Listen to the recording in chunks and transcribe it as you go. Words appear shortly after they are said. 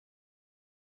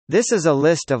This is a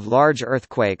list of large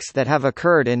earthquakes that have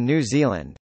occurred in New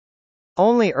Zealand.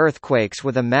 Only earthquakes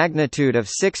with a magnitude of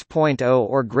 6.0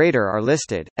 or greater are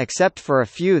listed, except for a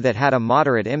few that had a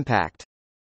moderate impact.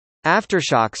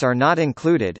 Aftershocks are not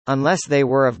included, unless they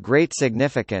were of great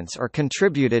significance or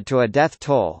contributed to a death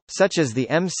toll, such as the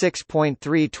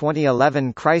M6.3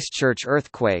 2011 Christchurch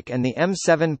earthquake and the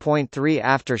M7.3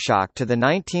 aftershock to the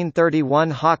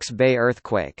 1931 Hawke's Bay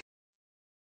earthquake.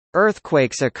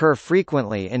 Earthquakes occur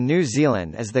frequently in New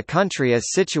Zealand as the country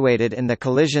is situated in the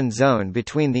collision zone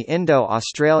between the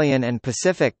Indo-Australian and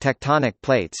Pacific tectonic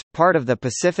plates, part of the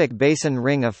Pacific Basin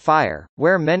Ring of Fire,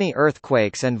 where many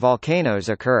earthquakes and volcanoes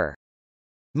occur.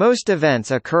 Most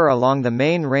events occur along the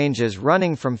main ranges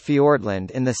running from Fiordland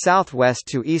in the southwest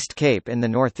to East Cape in the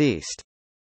northeast.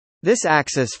 This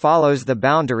axis follows the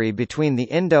boundary between the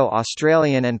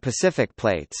Indo-Australian and Pacific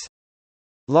plates.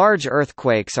 Large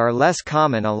earthquakes are less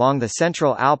common along the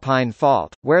central alpine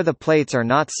fault, where the plates are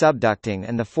not subducting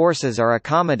and the forces are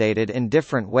accommodated in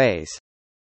different ways.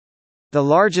 The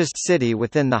largest city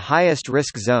within the highest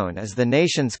risk zone is the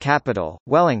nation's capital,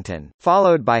 Wellington,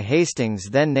 followed by Hastings,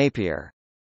 then Napier.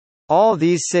 All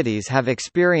these cities have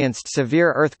experienced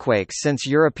severe earthquakes since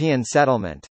European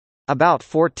settlement. About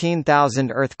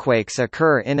 14,000 earthquakes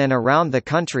occur in and around the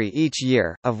country each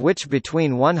year, of which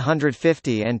between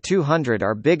 150 and 200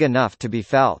 are big enough to be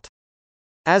felt.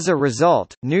 As a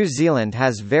result, New Zealand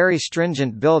has very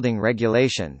stringent building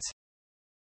regulations.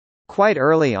 Quite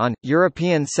early on,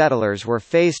 European settlers were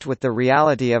faced with the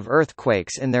reality of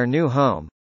earthquakes in their new home.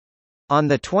 On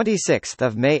 26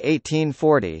 May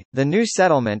 1840, the new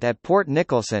settlement at Port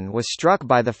Nicholson was struck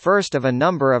by the first of a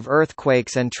number of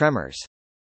earthquakes and tremors.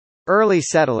 Early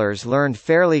settlers learned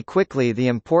fairly quickly the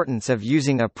importance of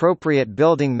using appropriate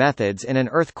building methods in an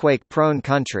earthquake-prone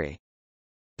country.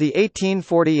 The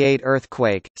 1848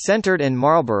 earthquake, centered in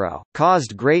Marlborough,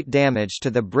 caused great damage to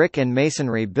the brick and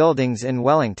masonry buildings in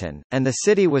Wellington, and the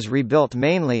city was rebuilt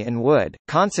mainly in wood.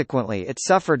 Consequently, it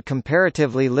suffered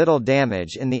comparatively little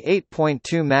damage in the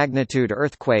 8.2 magnitude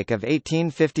earthquake of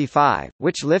 1855,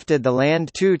 which lifted the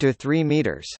land 2 to 3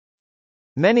 meters.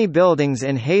 Many buildings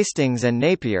in Hastings and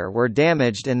Napier were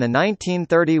damaged in the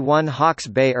 1931 Hawke's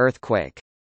Bay earthquake.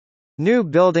 New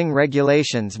building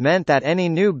regulations meant that any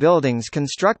new buildings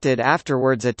constructed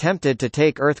afterwards attempted to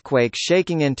take earthquake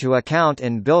shaking into account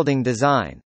in building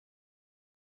design.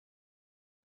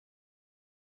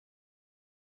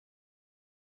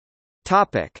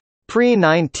 Topic: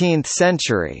 Pre-19th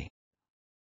century.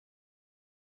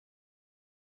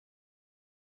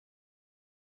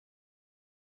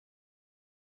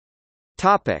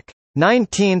 Topic: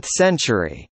 19th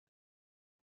century.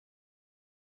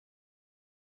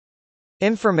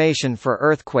 Information for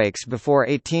earthquakes before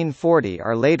 1840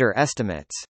 are later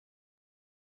estimates.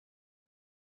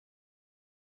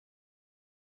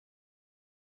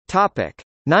 Topic: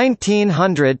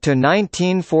 1900 to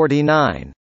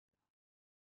 1949.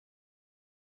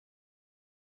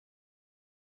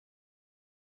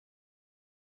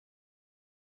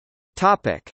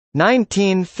 Topic: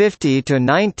 1950 to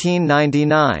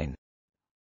 1999.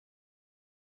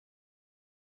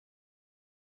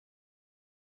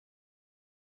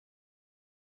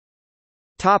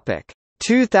 Topic: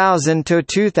 2000 to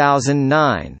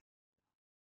 2009.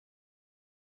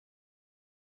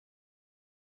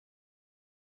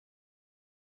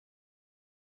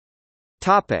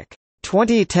 Topic: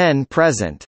 2010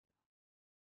 present.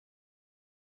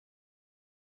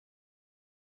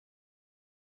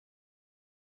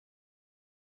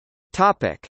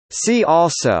 Topic: See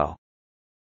also: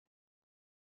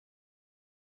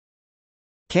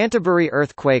 Canterbury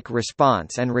Earthquake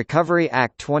Response and Recovery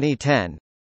Act 2010,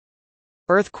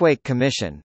 Earthquake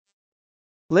Commission,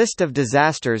 List of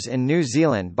disasters in New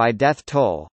Zealand by death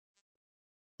toll,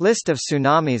 List of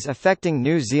tsunamis affecting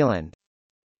New Zealand,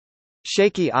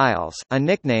 Shaky Isles, a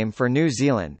nickname for New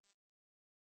Zealand,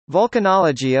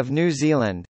 Volcanology of New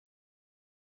Zealand.